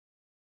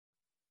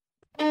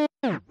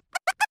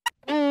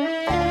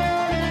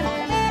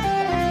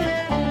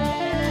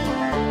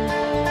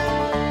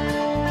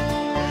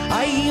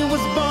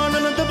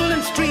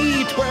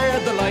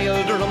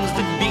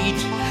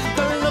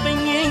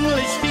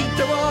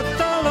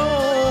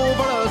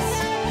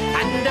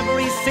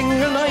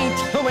single night,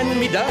 when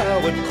me da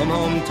would come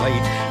home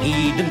tight,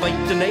 he'd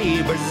invite the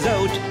neighbours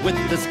out with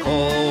this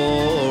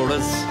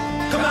chorus.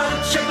 Come out,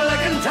 you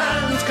black and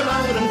tans, come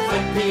out and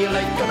fight me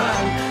like a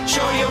man.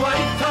 Show your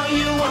wife how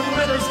you won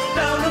medals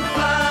down in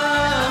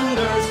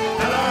Flanders.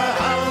 Tell her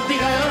how the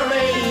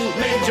IRA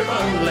made you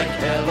run like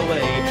hell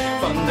away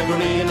from the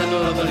green and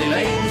lovely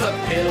lanes of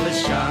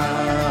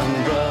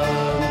Killishandra.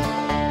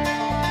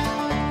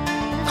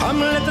 Come,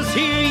 let us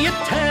hear you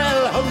tell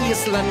how you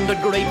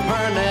slandered great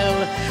Parnell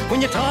when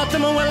you taught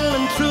them well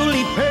and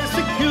truly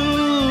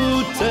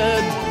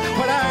persecuted.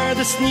 What are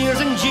the sneers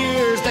and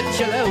jeers that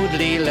you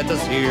loudly let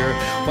us hear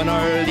when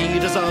our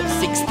leaders of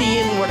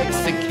 16 were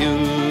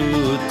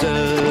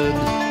executed?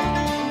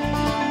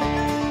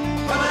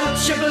 Come out,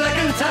 you black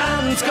and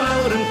tans, come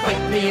out and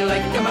fight me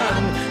like a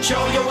man.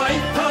 Show your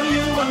wife how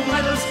you won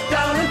medals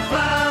down in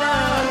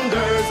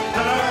Flanders.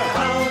 Tell her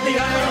how the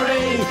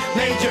IRA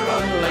made you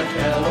run like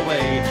hell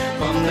away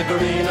from the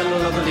green and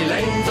lovely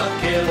lanes of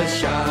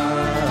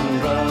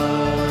Killishandra.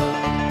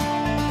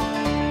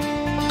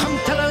 Come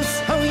tell us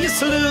how you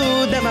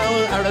slew them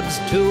all Arabs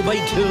 2 by 2.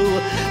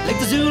 Like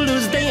the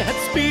Zulus they had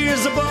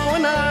spears, a bow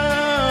and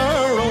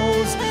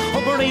arrows.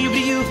 Oh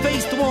bravely you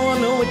faced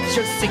one with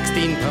your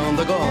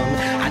 16-pounder gun,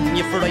 and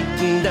you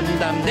frightened them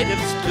damn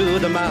natives to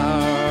the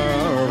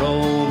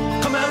marrow.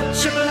 Come out,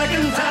 you black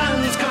and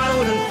tans, come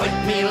out and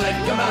fight me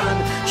like a man.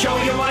 Show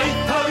your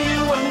wife how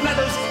you won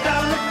medals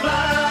down in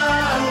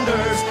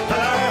Flanders. Tell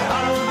her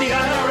how the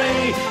IRA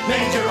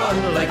made you run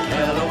like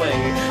hell away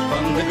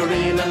from the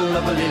green and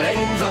lovely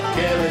lanes of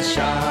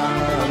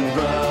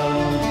Killishandra.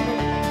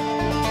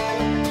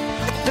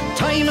 The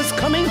time is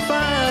coming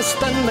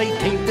fast, and I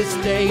think this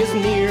day is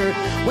near,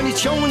 when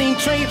each Shoning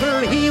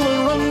traitor he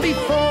will run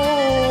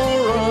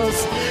before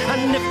us.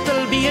 And if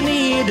there'll be a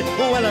need,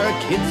 well, our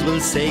kids will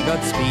say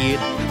Godspeed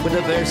with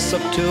a verse or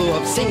two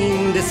of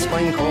singing this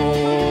fine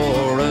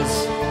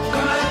chorus.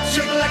 Come out,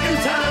 you black and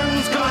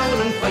tans, come out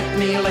and fight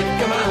me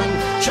like a man.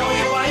 Show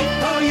your wife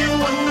how you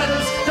won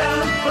medals down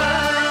in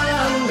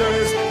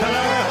Flanders. Tell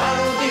her how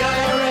the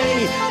IRA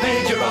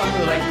made you run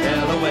like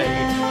hell away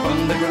from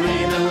the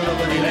green and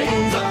lovely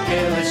lanes of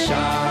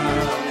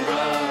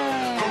Killishandra.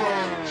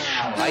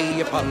 High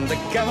upon the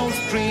gallows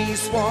tree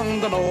swung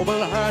the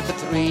noble-hearted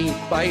three,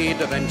 by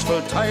the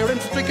vengeful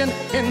tyrant stricken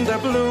in their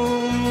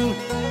bloom.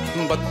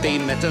 But they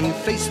met him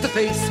face to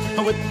face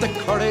with the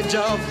courage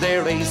of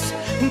their race.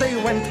 They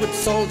went with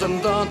souls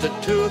undaunted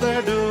to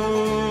their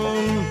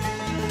doom.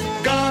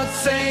 God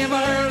save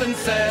Ireland,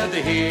 said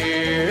the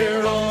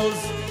heroes.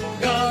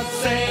 God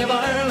save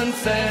Ireland,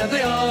 said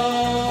they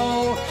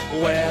all.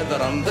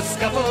 Whether on the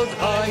scaffold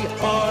high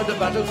or the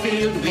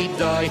battlefield we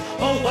die,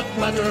 oh, what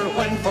matter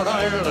when for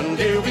Ireland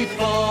here we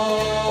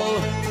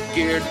fall?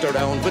 Geared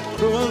around with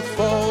cruel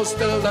foes,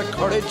 still their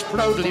courage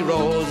proudly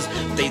rose.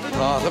 They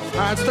thought of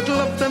hearts that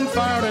loved them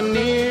far and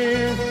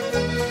near,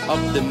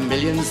 of the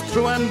millions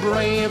true and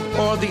brave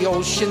o'er the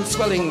ocean's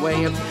swelling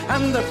wave,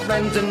 and their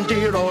friends in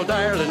dear old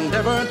Ireland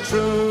ever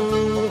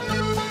true.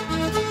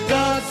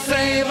 God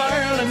save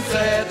Ireland,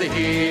 said the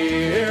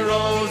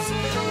heroes.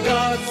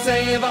 God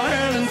save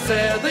Ireland,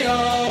 said they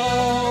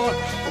all.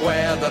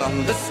 Whether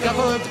on the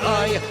scaffold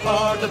high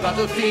or the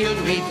battlefield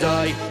we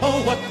die,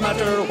 oh, what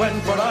matter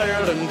when for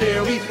Ireland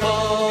here we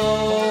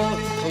fall?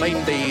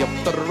 Climbed they up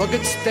the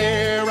rugged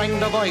stair, rang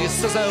the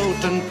voices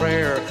out in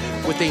prayer,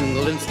 with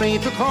England's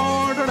native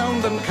cord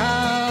around them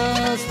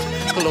cast.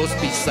 Close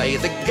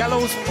beside the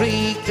gallows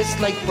tree, kissed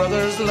like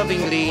brothers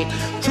lovingly,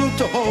 true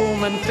to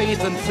home and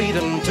faith and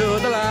freedom to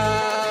the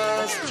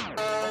last.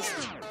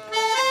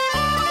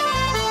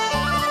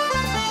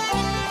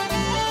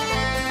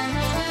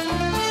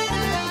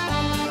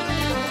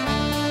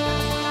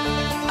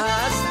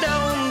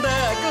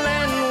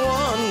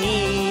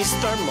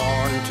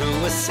 Morn to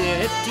a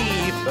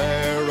city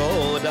fair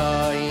rode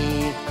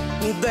I.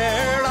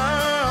 There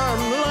are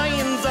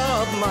lines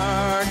of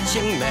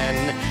marching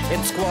men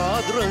in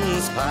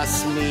squadrons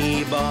pass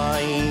me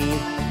by.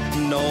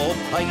 No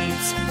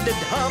pipes did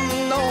hum,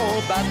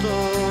 no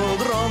battle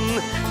drum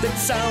did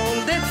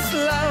sound its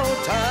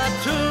loud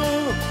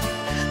tattoo,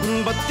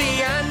 but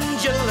the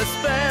Angelus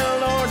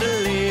bell or the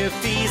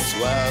Liffey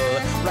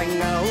swell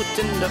rang out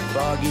in the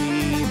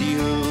foggy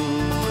dew.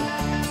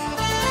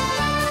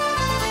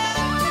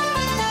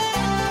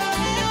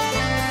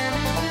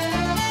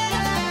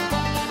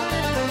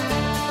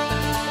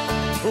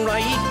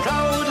 Right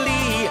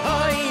proudly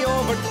high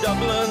over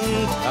Dublin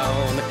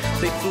town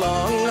they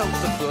flung out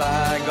the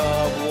flag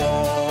of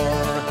war.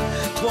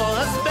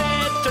 'Twas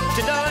better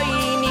to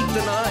die neath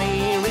an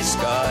Irish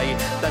sky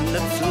than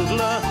at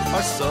Tugla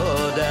or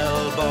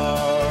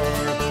Sudelbar.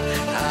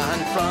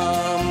 And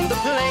from the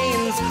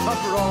plains of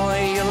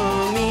Royal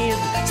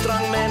Meath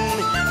strong men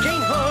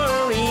came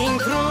hurrying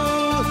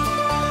through,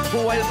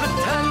 while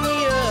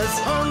Britannia's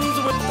Huns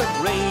with the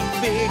great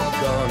big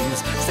guns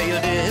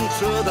sailed in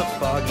through the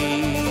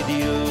foggy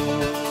dew.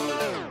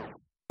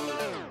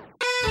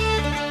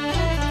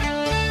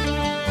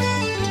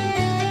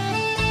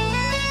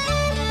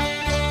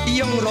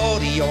 Young Lord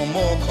Rory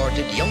O'Moore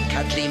courted young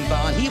Kathleen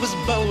Vaughan. He was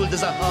bold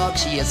as a hawk,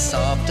 she as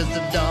soft as the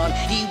dawn.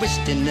 He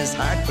wished in his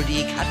heart for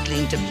the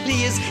Kathleen to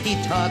please. He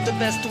thought the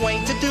best way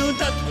to do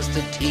that was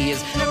to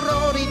tease. Now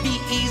Rory, be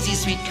easy,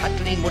 sweet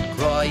Kathleen would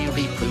cry,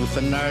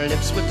 reproofing our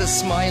lips with a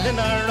smile in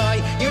her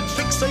eye. Your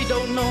tricks I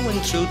don't know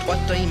in truth what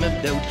I'm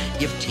about.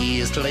 You've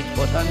teased till I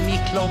put on me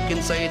cloak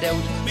inside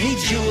out. Me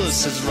jewels,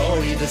 says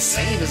Rory, the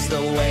same as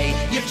the way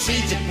you've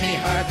treated me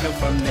hard now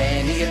for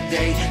many a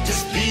day.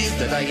 Just pleased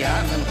that I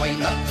am, and why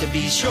not to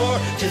be sure?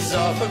 'Tis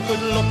all for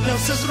good luck now,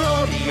 says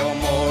Rory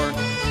O'Moore.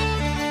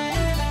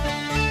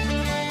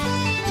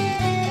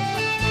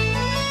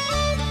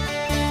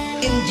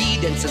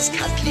 Indeed, and says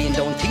Kathleen,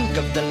 don't think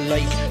of the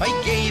like. I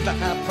gave a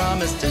half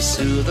promise to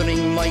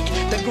soothing Mike.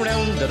 The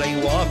ground that I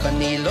walk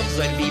on, he loves,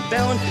 I'll be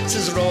bound.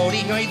 Says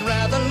Rory, I'd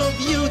rather love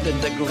you than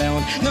the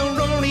ground. Now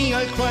Rory,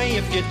 I'll cry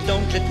if you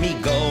don't let me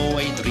go.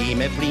 I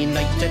dream every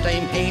night that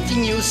I'm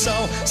hating you so.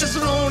 Says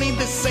Rory,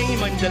 the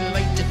same I'm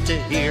delighted to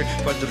hear.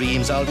 For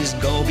dreams always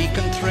go be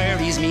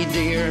contraries, me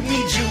dear. Me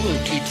jewel,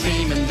 keep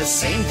dreaming the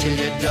same till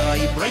you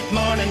die. Bright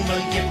morning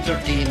will give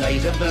dirty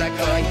night a black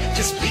eye.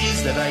 Just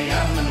pleased that I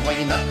am, and why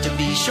not to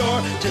be sure?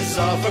 'Tis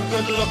all for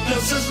good luck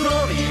now, says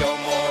Rory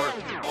O'Moore.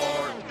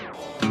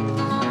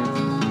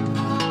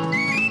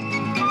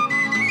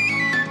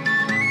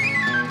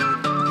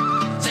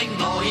 Sing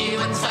low, you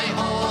and say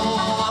ho,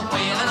 a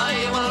whale and I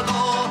will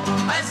go.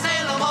 I'll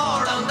sail no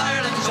more down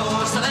Ireland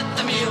shore, so let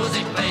the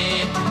music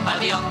play. I'll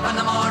be up on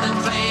the morning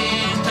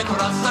train to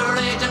cross the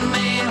raging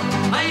main.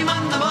 I'm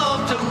on the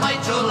move to my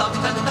true love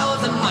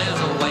 10,000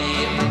 miles away.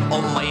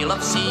 Oh, my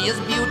love, she is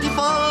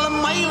beautiful,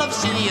 my love,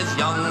 she is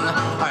young.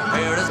 Her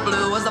hair is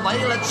blue as a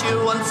violet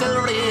hue, and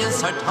silvery is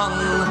her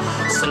tongue.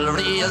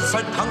 Silvery is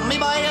her tongue, me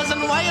boys,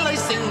 and while I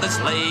sing this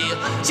lay,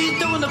 she's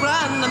doing the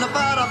grand in a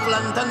far off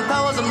land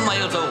 10,000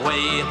 miles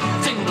away.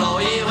 Sing blow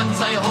you and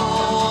say ho,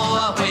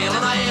 a whale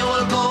and I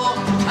will go.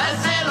 I'll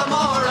sail no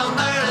more round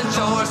Ireland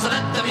shore, so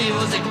let the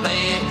music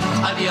play.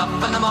 I'll be up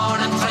in the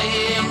morning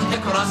train to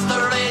cross the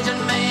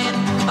raging main.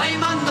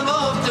 I'm on the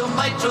move to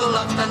my true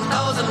love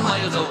 10,000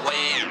 miles away.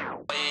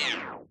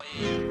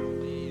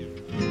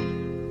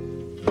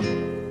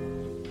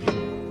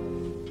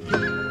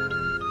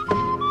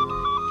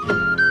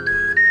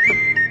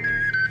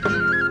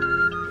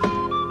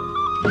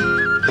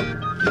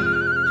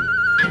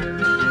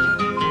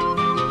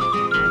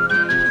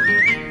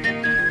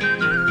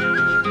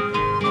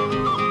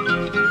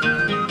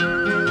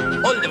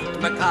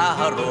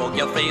 Rogue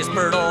your face,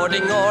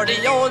 Birdording, or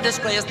the old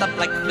disgrace that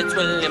Black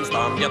Fitzwilliam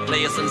stormed your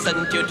place and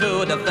sent you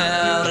to the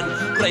fair.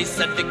 And Christ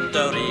said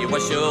victory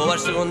was sure,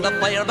 soon the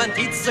fireman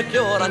he'd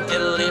secure,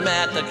 until he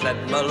met the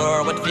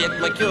Cledmalure with fake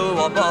McHugh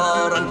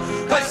o'Bor. And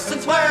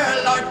questions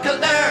where Lord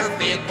Kildare,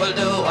 fake will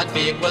do what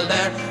fake will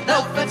dare.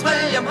 Now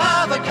Fitzwilliam,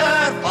 have a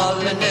care,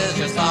 fallen is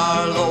your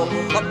star low.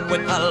 Up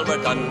with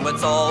Albert and with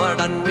Soward,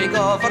 and we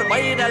go for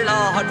by the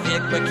Lord,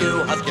 fake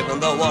McHugh has given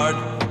the word.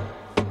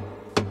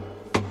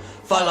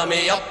 Follow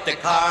me up to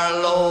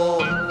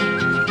Carlow.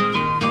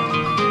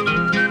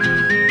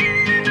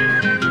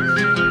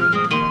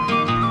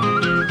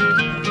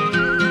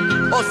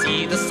 Oh,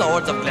 see the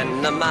swords of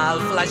Glenamal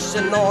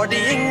flashing o'er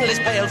the English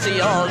pale. See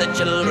all the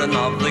children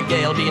of the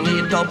Gael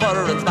beneath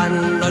O'Burren's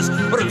banners.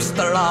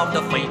 Rooster of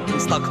the fighting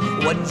stock,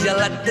 would you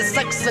let the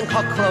Saxon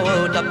cock crow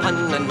out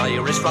upon an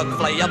Irish rock?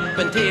 Fly up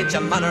and teach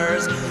him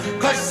manners.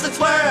 Curse and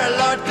swear,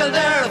 Lord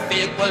Kildare,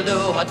 fake will do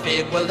what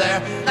fake will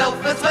dare. Now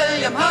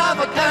Fitzwilliam, have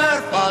a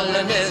care,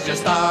 fallen is your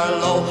star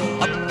low.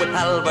 Up with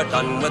Albert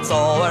and with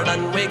Soward,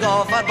 and we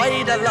go for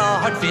by the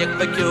Lord, fake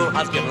McHugh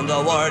has given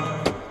the word.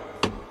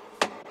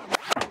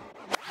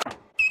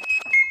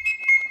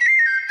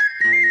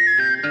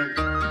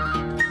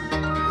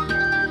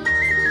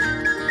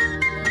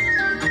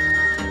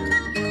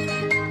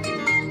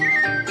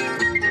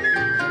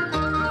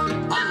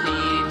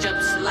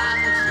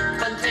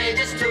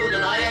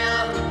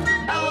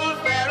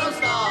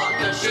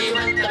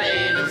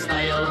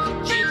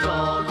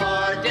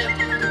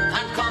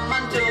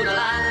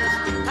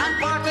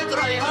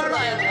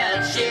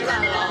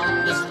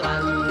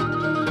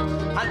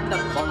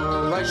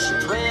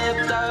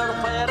 Tripped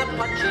down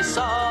whereupon she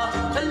saw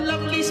the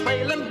lovely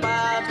smiling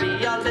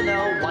babby all in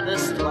a wad of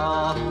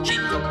straw. She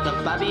took the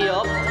babby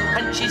up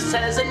and she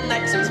says in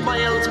accents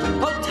mild,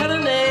 "Oh, tell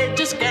an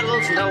age's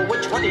girls now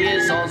which one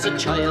is all's a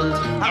child."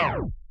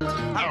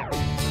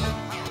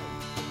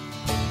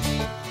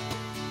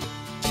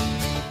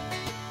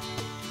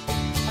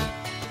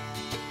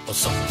 Well,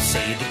 some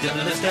say the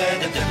devil is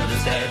dead, the devil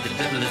is dead, the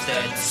devil is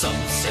dead.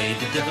 Some say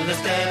the devil is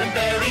dead and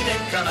buried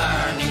in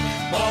Killarney.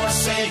 More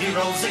say he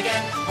rose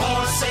again,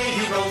 more say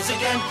he rose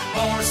again,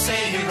 more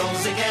say he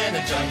rose again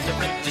and joined the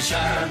British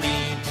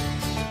Army.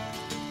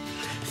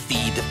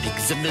 Feed the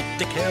pigs and milk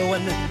the cow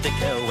and milk the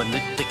cow and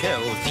milk the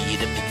cow. Feed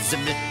the pigs and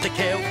milk the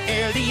cow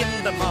early in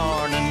the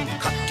morning.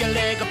 Cock your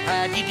leg up,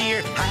 Paddy dear,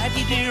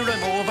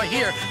 I'm over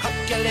here. Cock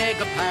your leg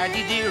up,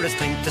 Paddy dear, it's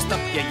time to stop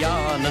your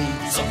yawning.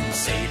 Some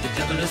say the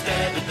devil is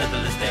dead, the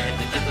devil is dead,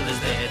 the devil is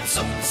dead.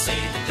 Some say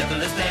the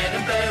devil is dead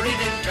and buried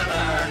in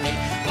Killarney.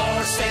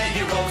 More say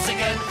he rose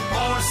again,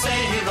 more say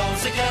he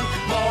rose again,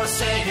 more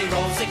say he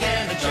rose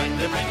again and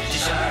joined the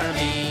British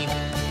Army.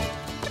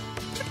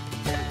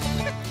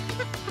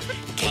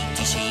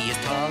 Katie, she is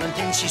tall and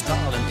thin, she's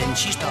tall and thin,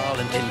 she's tall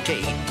and thin.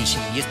 Katie, she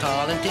is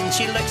tall and thin,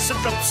 she likes some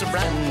drops of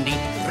brandy.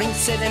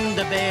 Drinks it in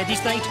the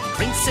beddy's night,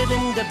 drinks it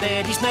in the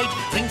beddy's night,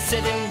 drinks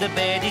it in the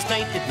beddy's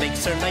night, it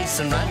makes her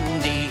nice and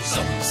randy.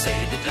 Some say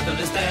the devil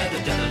is dead,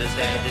 the devil is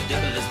dead, the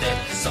devil is dead.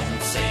 Some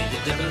say the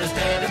devil is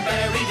dead and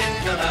buried in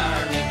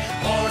Killarney.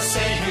 More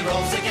say he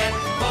rose again,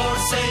 more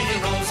say he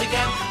rose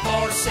again,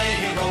 more say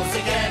he rose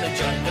again and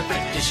joined the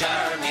British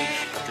Army.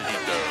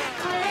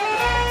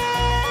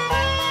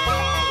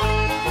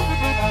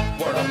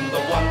 We're on the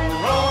one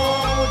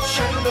road,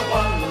 share the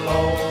one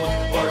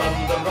load. We're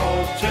on the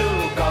road to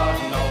God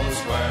knows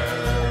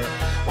where.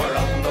 We're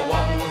on the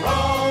one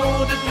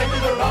road, it may be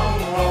the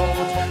wrong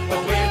road, but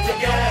we're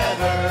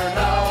together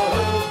now,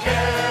 who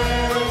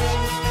cares?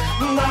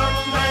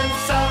 Northmen,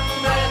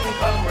 Southmen,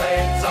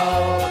 comrades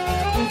all,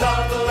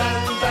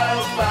 Dublin,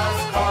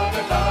 Belfast, Cork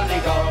and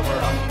Donegal.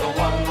 We're on the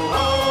one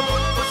road,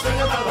 we're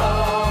swinging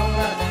along,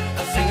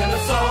 singing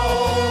a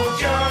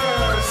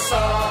soldier's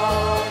song.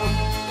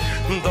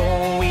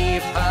 Though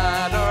we've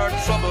had our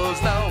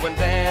troubles now and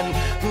then,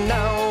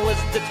 now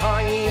is the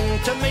time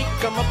to make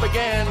them up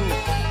again.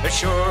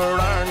 Sure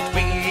aren't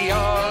we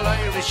all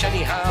Irish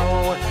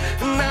anyhow?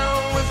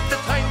 Now is the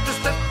time to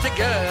step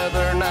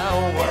together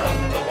now. We're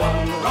on the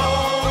one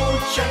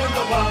road, sharing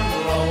the one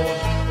road.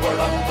 We're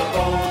on the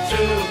road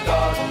to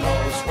God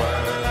knows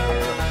where.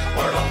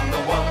 We're on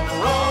the one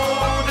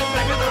road, and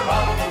maybe the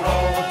wrong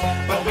road,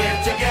 but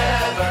we're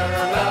together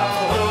now,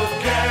 who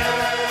cares?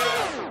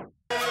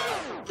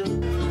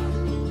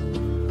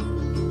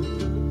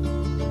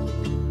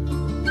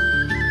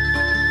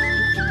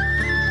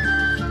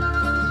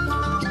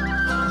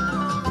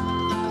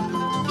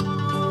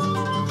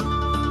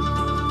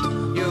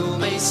 You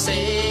may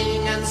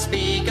sing and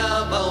speak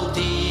about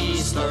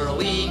Easter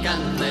week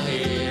and the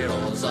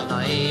heroes of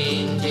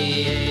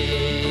 '98,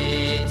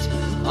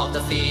 of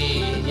the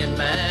Fenian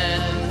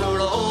men who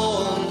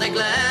roamed the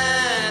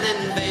glen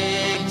in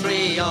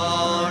victory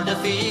or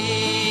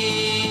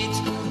defeat.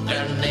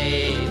 Their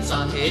names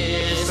on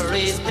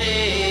history's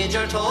page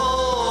are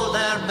told,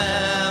 their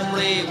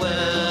memory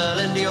will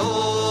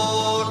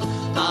endure.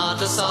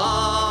 Not a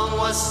song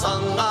was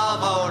sung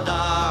of our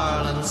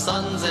darling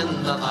sons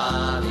in the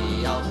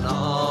valley of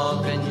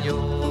Knockennure.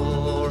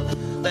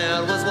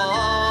 There was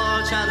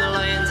Walsh and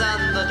Lyons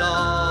and the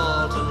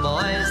Dalton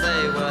boys,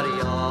 they were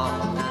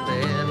young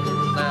and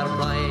in their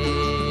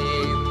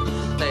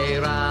prime. They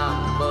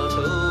rambled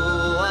to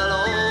a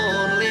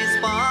lonely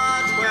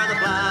spot where the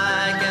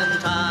black and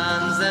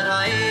tans did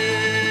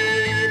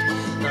hide.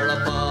 The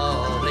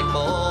Republic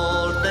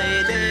bold they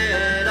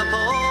did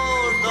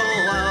uphold,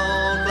 though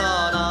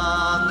outlawed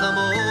on the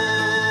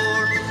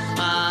moor.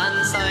 And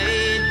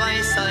side by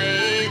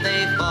side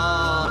they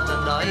fought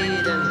and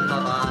died in the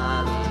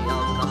valley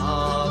of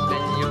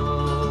Knockennure.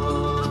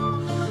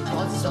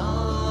 What's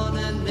on a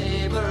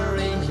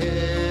neighbouring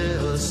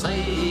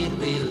hillside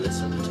we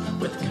listened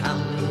with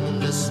calm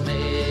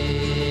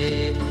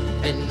dismay.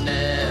 In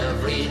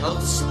every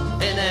house,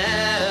 in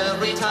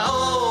every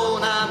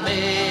town, a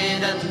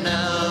maiden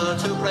knelt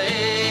to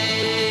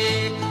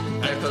pray.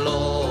 They're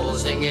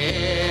closing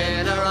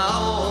in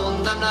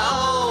around them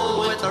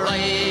now with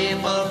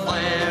rifle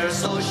fire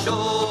so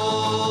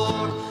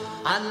sure.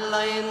 And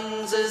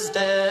Lyons is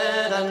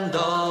dead and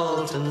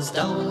Dalton's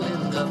down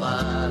in the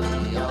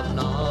valley of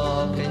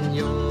Knockennure.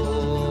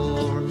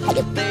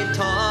 They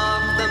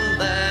took them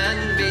then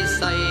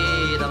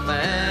beside a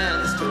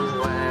fence to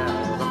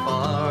where the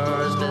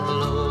fires did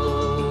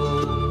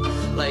loom.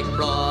 Like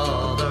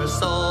brothers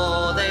so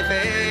they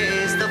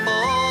faced the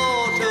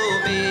foe to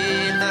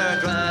meet their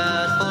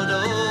dreadful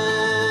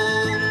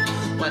doom.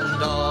 When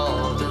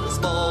Dalton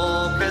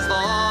spoke, his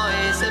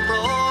voice it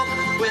broke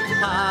with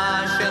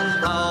passion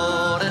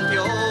proud and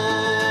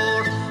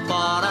pure.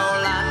 For our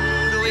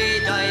land we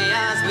die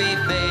as we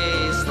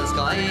face the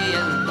sky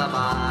in the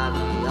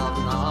valley of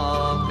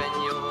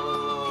Knockennure.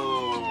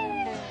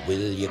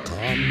 Will you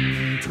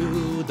come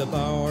to the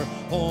bower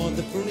on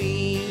the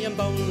free and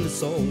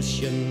boundless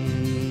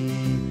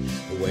ocean,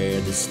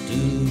 where the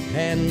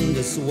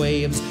stupendous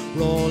waves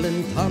roll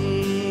in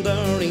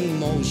thundering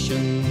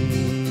motion,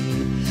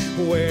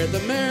 where the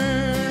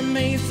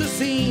mermaids are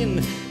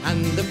seen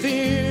and the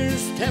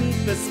fierce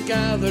tempest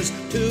gathers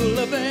to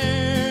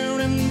laver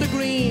in the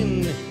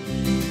green,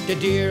 the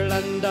dear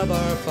land of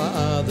our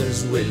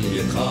fathers? Will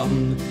you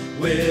come?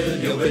 Will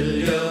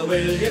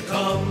you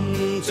come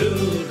to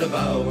the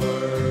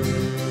bower?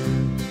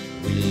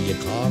 Will you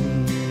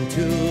come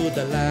to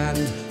the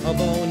land of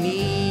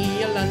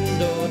O'Neill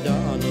and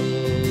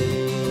O'Donnell?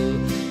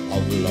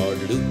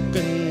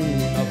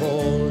 Lucan of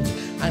old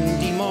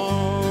and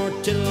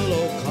immortal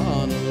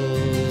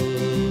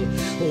O'Connell,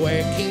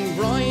 where King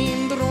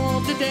Brian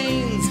drove the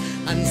Danes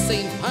and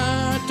St.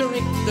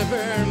 Patrick the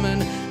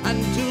Vermin,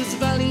 and whose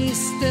valleys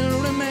still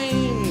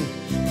remain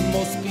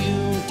most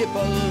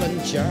beautiful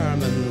and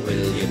charming.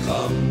 Will you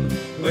come?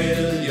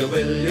 Will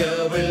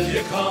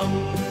you come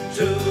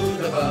to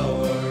the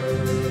Bower?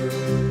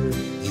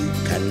 You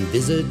can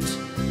visit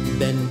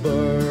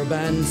Benburb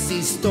and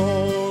see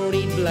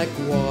storied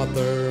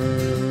Blackwater,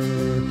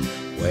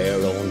 where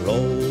Owen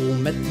Roe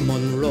met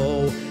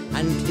Monroe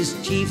and his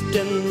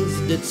chieftains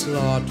did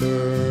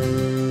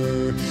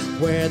slaughter,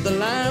 where the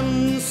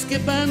lambs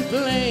skip and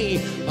play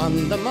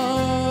on the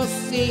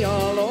mossy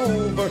all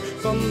over,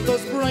 from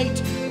those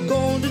bright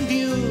golden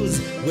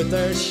views with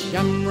their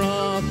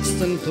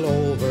shamrocks and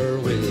clover.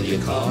 Will you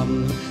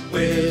come?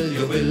 Will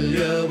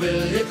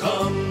you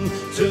come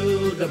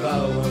to the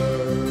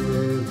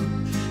Bower?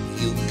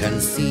 You can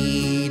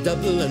see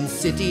Dublin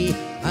city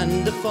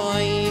and the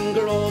fine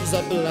groves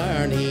of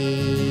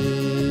Blarney,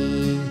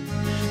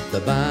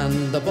 the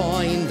Ban, the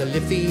Boyne, the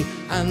Liffey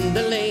and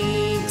the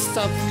lakes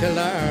of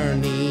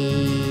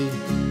Killarney.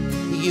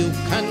 You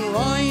can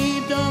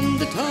ride on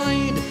the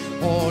tide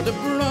or the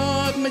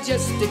broad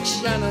majestic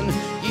Shannon.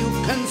 You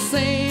can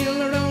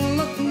sail around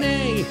Lough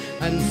Neagh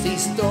and see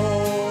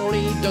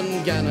storied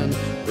Dungannon.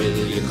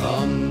 Will you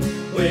come?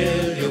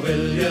 Will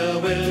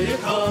you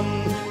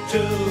come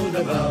to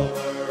the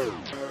Bower?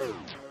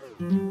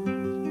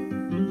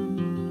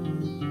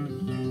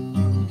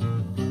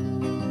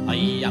 I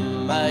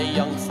am a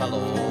young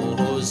fellow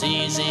who's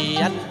easy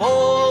and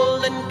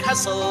bold. In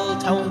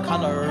Castletown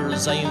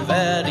colours I'm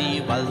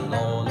very well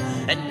known.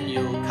 In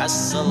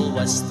Newcastle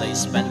West I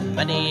spent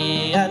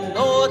many a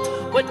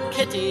night with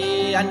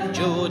Kitty and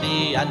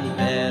Judy and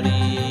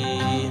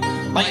Mary.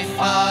 My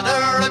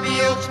father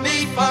rebuked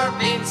me for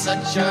being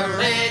such a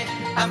rake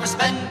and for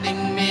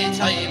spending me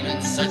time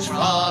in such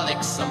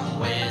frolicsome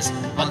ways,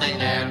 but I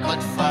ne'er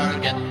could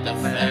forget the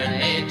fair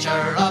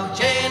nature of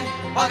Jane,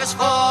 agus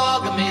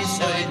fog me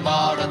side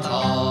mar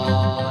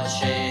atá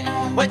sé.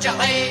 With your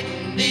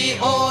hiding the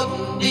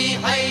holding the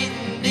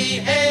hiding the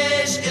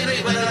haze,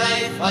 everywhere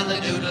I fall the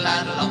doodle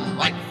and long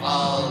white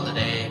fall the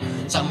day.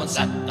 Someone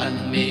sat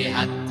on me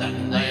hat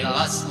and I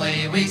lost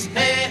my week's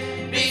pay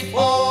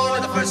before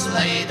the first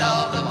light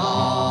of the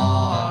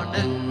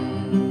morning.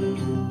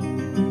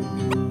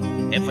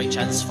 If I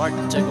chance for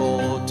to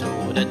go to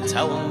the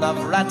town of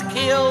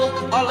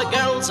Rathkill, all the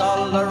girls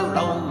all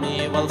around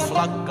me will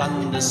flock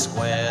on the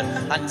square,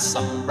 and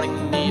some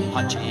bring me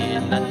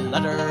poaching and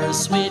other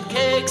sweet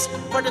cakes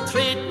for to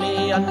treat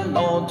me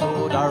unknown to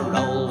the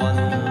roll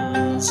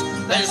ones.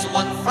 There's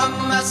one from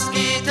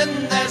Mesquite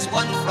and there's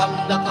one from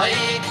the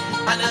Pike,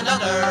 and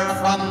another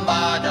from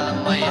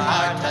Bardell. My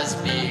heart has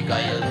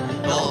beguiled,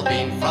 though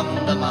being from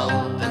the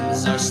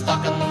mountains, her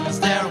stockings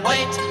they're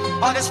white,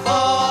 agus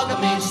fog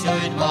me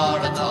should mar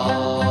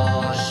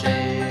atá sé.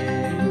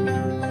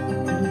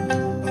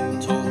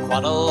 To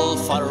quarrel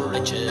for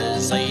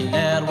riches I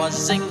ne'er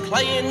was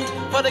inclined,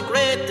 for the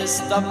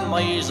greatest of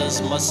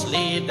misers must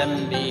leave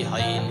them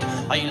behind.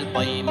 I'll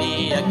buy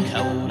me a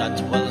cow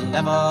that will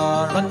never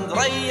run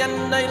dry,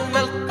 and I'll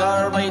milk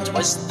her by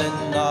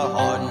twisting the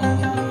horn.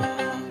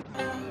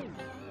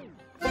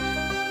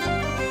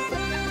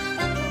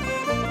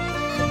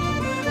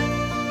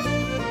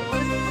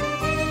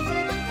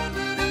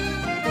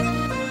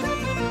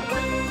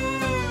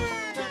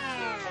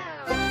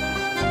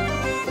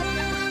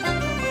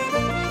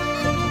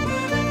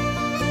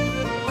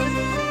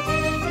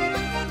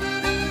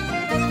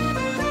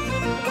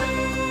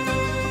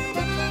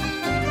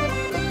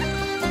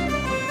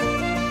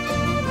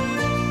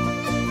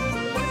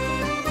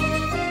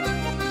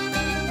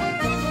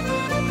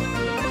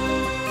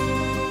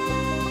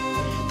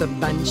 The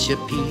Banshee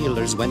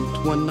peelers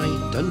went one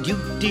night on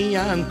duty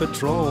and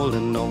patrol,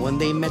 and no one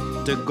they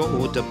met a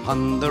goat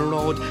upon the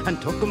road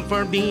and took him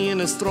for being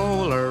a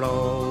stroller.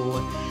 Oh,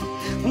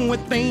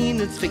 with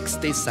bayonets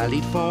fixed they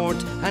sallied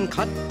forth and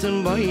caught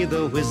him by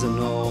the whizzing.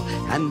 Oh,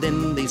 and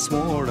then they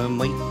swore a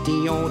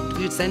mighty oath,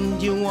 we'll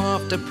send you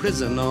off to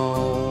prison.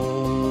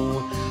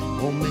 Oh,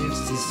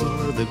 mercy,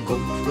 sir, the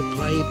goat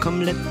replied,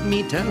 come let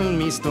me tell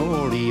me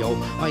story. Oh,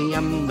 I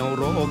am no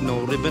rogue,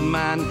 no ribbon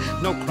man,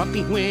 no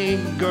croppy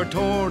Whig or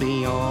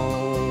Tory.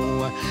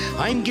 Oh,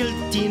 I'm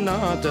guilty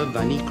not of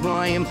any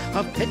crime,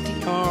 of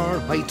petty or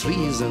high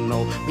treason.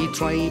 Oh, me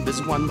tribe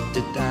is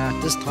wanted at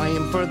this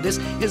time, for this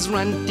is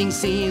ranting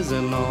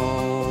season.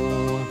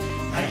 Oh,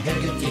 I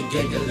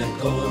higgledy-giggle,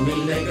 let go of me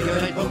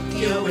legger, I poke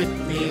you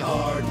with me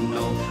hard,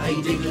 no. I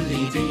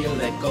diggly-deal,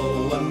 let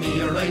go of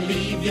me, or I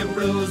leave you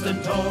bruised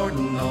and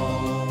torn,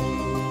 no.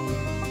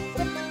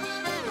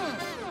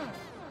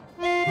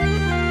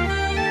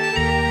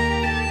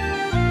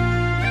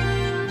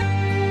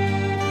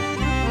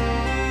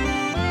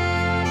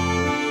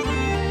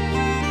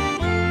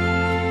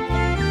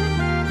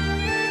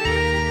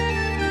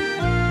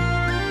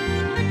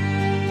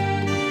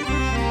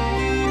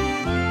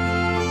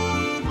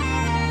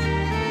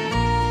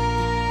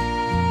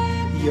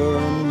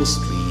 Your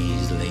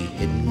mysteries lay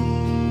hid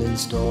moving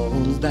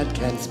stones that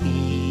can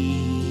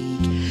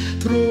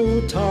speak.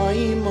 Through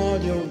time all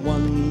your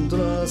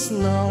wondrous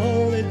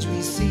knowledge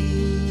we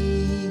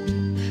seek.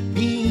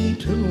 Be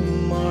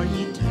tomb or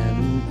ye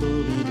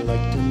temple, we'd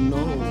like to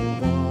know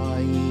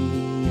why.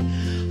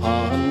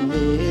 On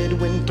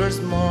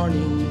midwinter's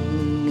morning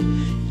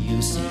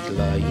you seek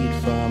light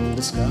from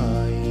the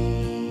sky.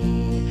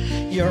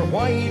 Your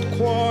white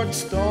quartz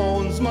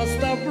stones must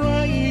have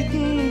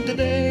brightened the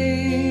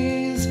days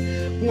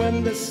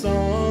when the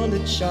sun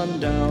had shone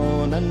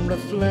down and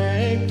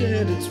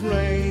reflected its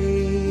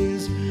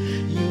rays.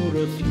 You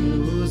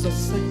refuse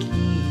us a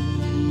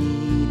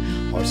key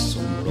or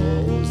some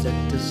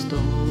Rosetta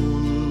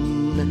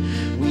Stone.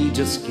 We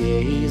just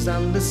gaze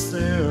on the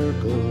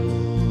circles,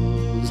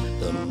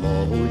 the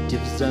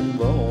motives and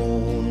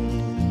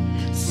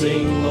bone.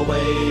 Sing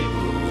away,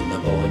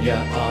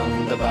 Pneumonia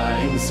on the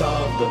banks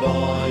of the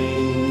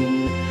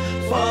Boyne.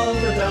 Fall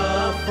the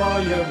daft for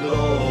your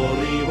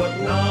glory, but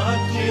not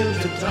yield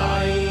to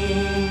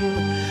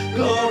time.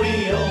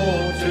 Glory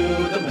oh to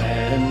the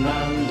men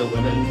and the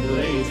women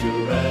laid to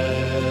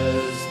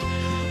rest,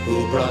 who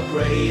brought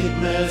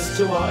greatness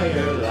to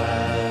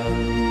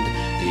Ireland,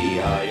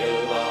 the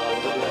Isle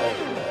of the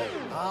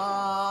Left.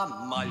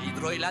 Ah, my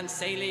Groyland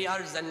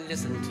sailors, and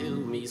listen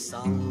to me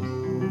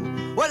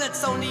song. Well,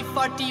 it's only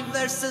 40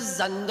 verses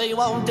and I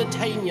won't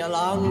detain you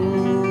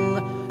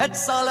long.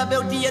 It's all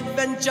about the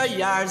adventure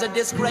yards of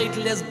this great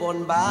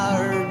Lisbon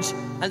barge,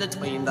 and the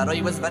time that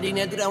I was very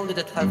near drowned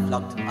at 12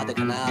 o'clock at the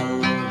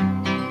canal.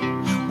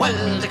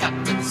 Well, the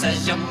captain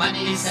says, your man,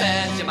 he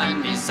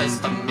says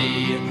to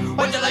me,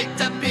 would you like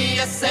to be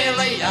a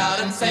sailor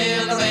yard and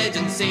sail the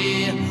raging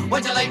sea?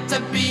 Would you like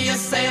to be a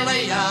sailor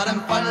yard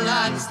and for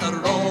lands to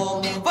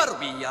row? For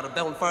we are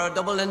bound for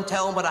Dublin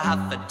town with a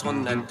half a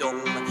ton of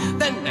dung.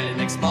 Then the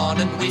next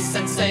morning we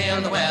set sail,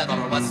 the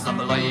weather was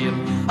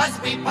sublime. As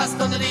we passed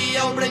under the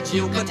old bridge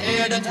you could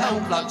hear the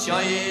town clock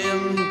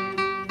chime.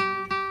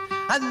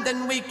 And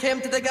then we came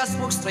to the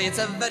Gasworks Straits,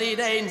 a very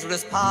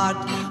dangerous part,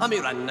 and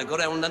we ran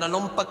aground in a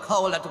lump of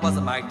coal that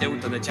wasn't marked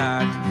out on the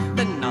chart.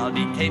 Then all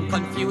became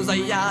confused, a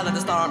yell and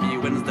the stormy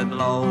winds did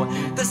blow.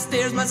 The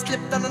steersman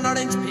slipped on an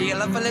orange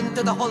peel and fell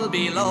into the hull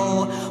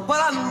below. We're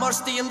on more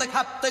steam, the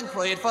captain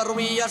cried, for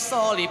we are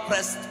sorely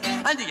pressed,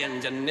 and the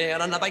engineer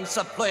on the banks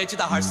replied to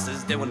the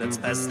horses doing its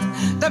best.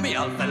 Then we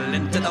all fell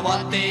into the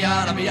water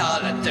and we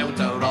all let out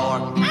a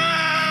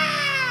roar.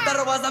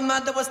 There was a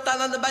man that was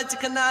standing on the bank of the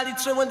canal, he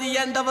threw in the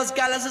end of his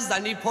gallows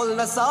and he pulled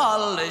us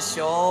all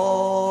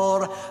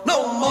ashore.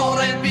 No more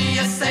I'll be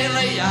a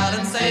sailor yard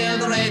and sail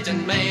the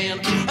raging main,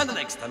 and the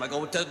next time I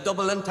go to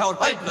Dublin town,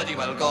 I bloody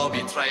well go be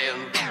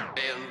trained.